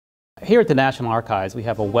Here at the National Archives, we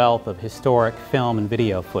have a wealth of historic film and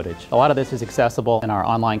video footage. A lot of this is accessible in our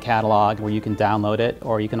online catalog where you can download it,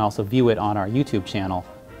 or you can also view it on our YouTube channel.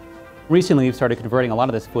 Recently, we've started converting a lot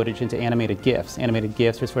of this footage into animated GIFs. Animated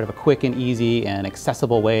GIFs are sort of a quick and easy and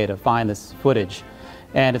accessible way to find this footage.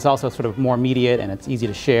 And it's also sort of more immediate and it's easy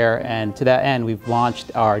to share. And to that end, we've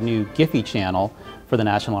launched our new Giphy channel for the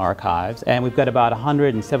National Archives. And we've got about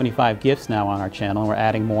 175 GIFs now on our channel, and we're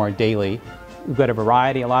adding more daily. We've got a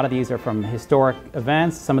variety. A lot of these are from historic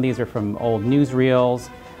events. Some of these are from old newsreels.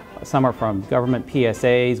 Some are from government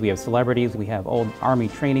PSAs. We have celebrities. We have old Army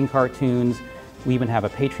training cartoons. We even have a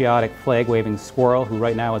patriotic flag-waving squirrel who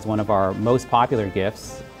right now is one of our most popular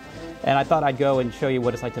GIFs. And I thought I'd go and show you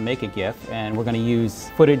what it's like to make a GIF, and we're going to use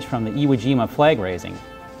footage from the Iwo Jima flag raising.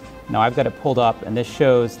 Now I've got it pulled up, and this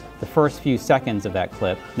shows the first few seconds of that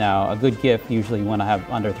clip. Now a good GIF usually you want to have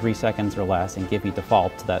under 3 seconds or less, and Giphy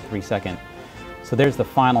defaults to that 3-second. So there's the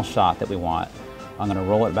final shot that we want. I'm going to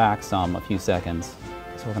roll it back a few seconds.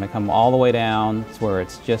 So we're going to come all the way down to where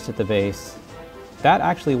it's just at the base. That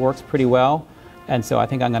actually works pretty well, and so I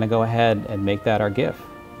think I'm going to go ahead and make that our GIF.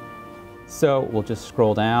 So we'll just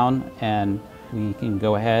scroll down and we can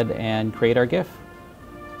go ahead and create our GIF.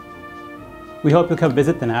 We hope you'll come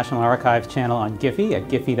visit the National Archives channel on Giphy at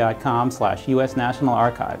giphy.com/US National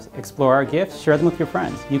Archives. Explore our GIFs, share them with your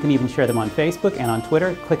friends. You can even share them on Facebook and on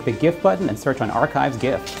Twitter. Click the GIF button and search on Archives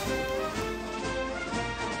GIF.